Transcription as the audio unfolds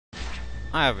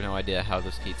I have no idea how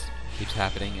this keeps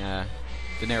happening.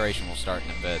 The narration will start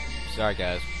in a bit. Sorry,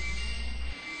 guys.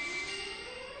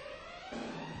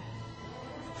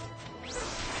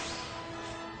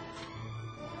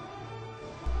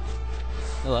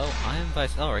 Hello, I am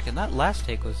Vice Elric, and that last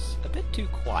take was a bit too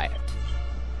quiet.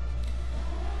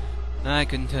 I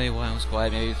couldn't tell you why it was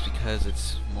quiet. Maybe it's because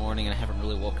it's morning and I haven't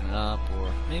really woken up,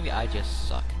 or maybe I just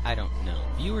suck. I don't know.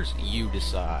 Viewers, you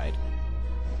decide.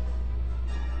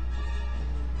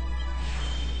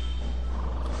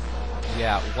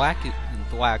 Yeah, Whack and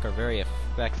Thwack are very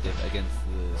effective against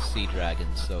the Sea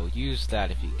Dragons, so use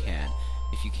that if you can.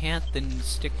 If you can't, then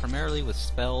stick primarily with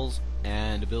spells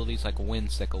and abilities like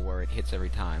Windsickle, where it hits every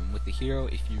time. With the hero,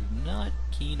 if you're not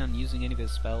keen on using any of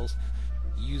his spells,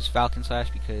 use Falcon Slash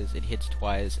because it hits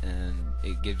twice and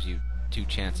it gives you 2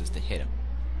 chances to hit him.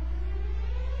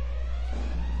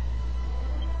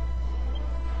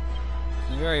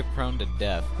 He's very prone to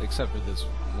death, except for this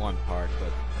one part,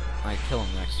 but I kill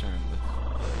him next turn with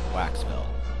a Whack spell.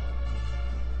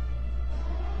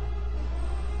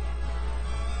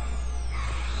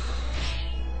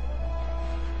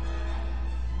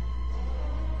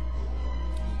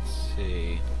 Let's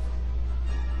see.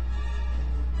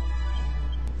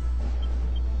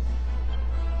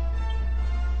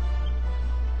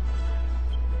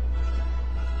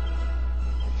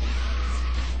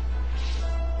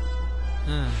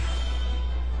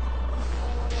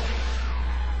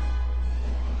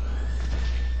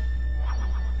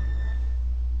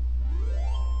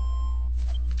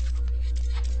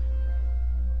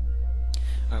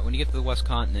 Alright, when you get to the West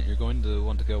Continent, you're going to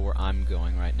want to go where I'm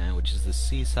going right now, which is the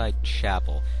Seaside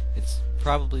Chapel. It's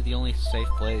probably the only safe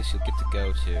place you'll get to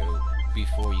go to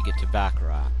before you get to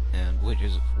Baccarat, and which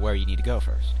is where you need to go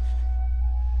first.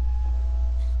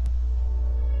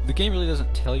 The game really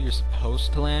doesn't tell you you're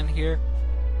supposed to land here.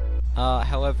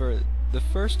 However, the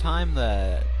first time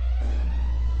that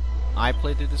I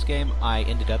played through this game, I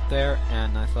ended up there,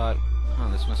 and I thought, huh,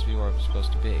 this must be where I'm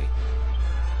supposed to be.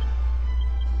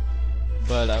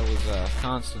 But I was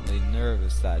constantly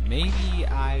nervous that maybe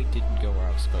I didn't go where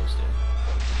I was supposed to.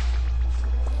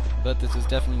 But this is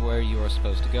definitely where you are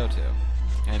supposed to go to.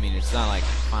 I mean, it's not like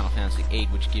Final Fantasy VIII,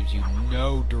 which gives you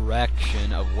no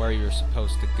direction of where you're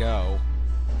supposed to go.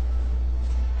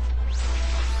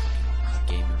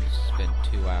 Gamers spend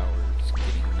 2 hours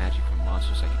getting magic from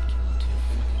monsters I can kill in 2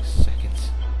 fucking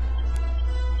seconds.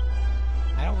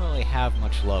 I don't really have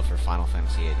much love for Final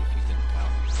Fantasy VIII, if you couldn't tell.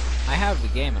 I have the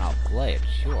game and I'll play it,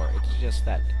 sure. It's just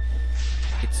that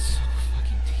it's so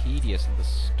fucking tedious and the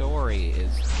story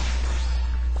is...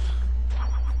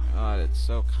 God, it's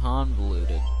so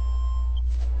convoluted.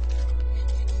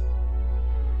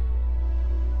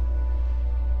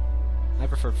 I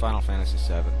preferred Final Fantasy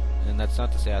VII, and that's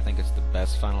not to say I think it's the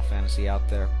best Final Fantasy out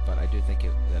there, but I do think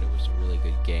that it was a really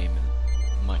good game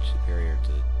and much superior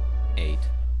to 8.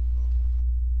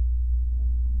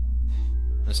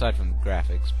 Aside from the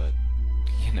graphics, but,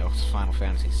 you know, it's Final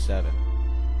Fantasy VII.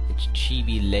 It's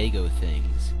chibi Lego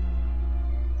things.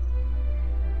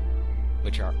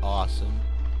 Which are awesome,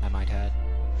 I might add.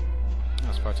 Oh,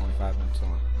 this part's only 5 minutes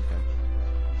long. Okay.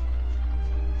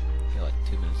 I feel like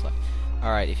 2 minutes left.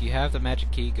 Alright, if you have the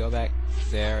magic key, go back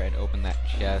there and open that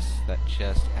chest. That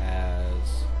chest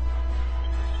has...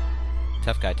 a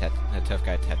tough guy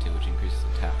tattoo, which increases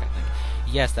attack, I think.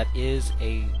 Yes, that is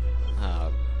a...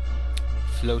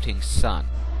 floating sun.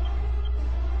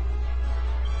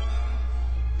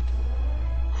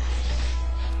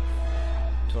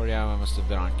 Toriyama must have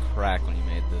been on crack when he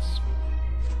made this.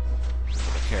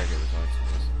 The character results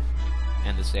of this.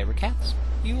 And the saber cats.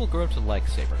 You will grow to like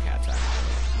saber cats,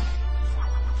 actually.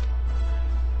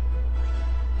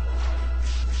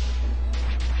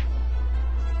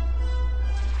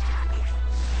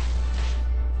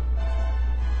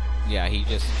 Yeah, he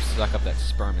just suck up that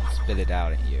sperm and spit it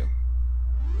out at you.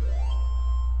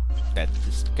 That's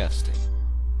disgusting.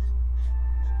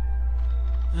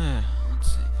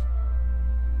 Let's see.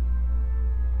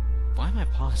 Why am I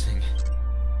pausing?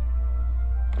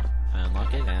 I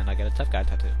unlock it, and I get a tough guy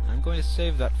tattoo. I'm going to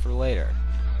save that for later.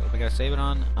 What am I gonna save it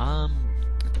on? I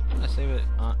think I'm gonna save it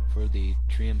on for the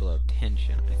Triangle of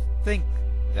Tension. I think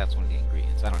that's one of the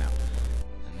ingredients. I don't know.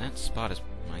 And that spot is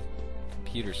my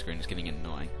computer screen is getting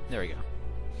annoying. There we go.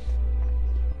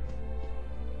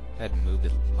 I hadn't moved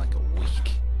it in like a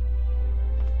week.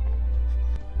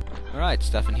 Alright,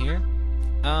 stuff in here.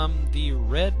 The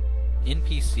red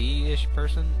NPC-ish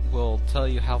person will tell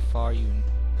you how far you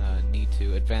need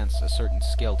to advance a certain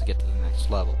skill to get to the next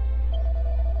level.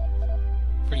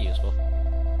 Pretty useful.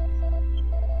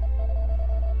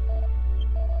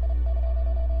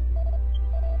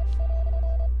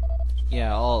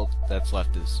 Yeah, all that's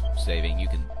left is saving. You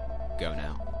can go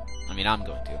now. I mean, I'm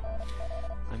going to.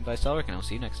 I'm Vice Elric, and I'll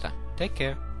see you next time. Take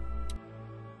care.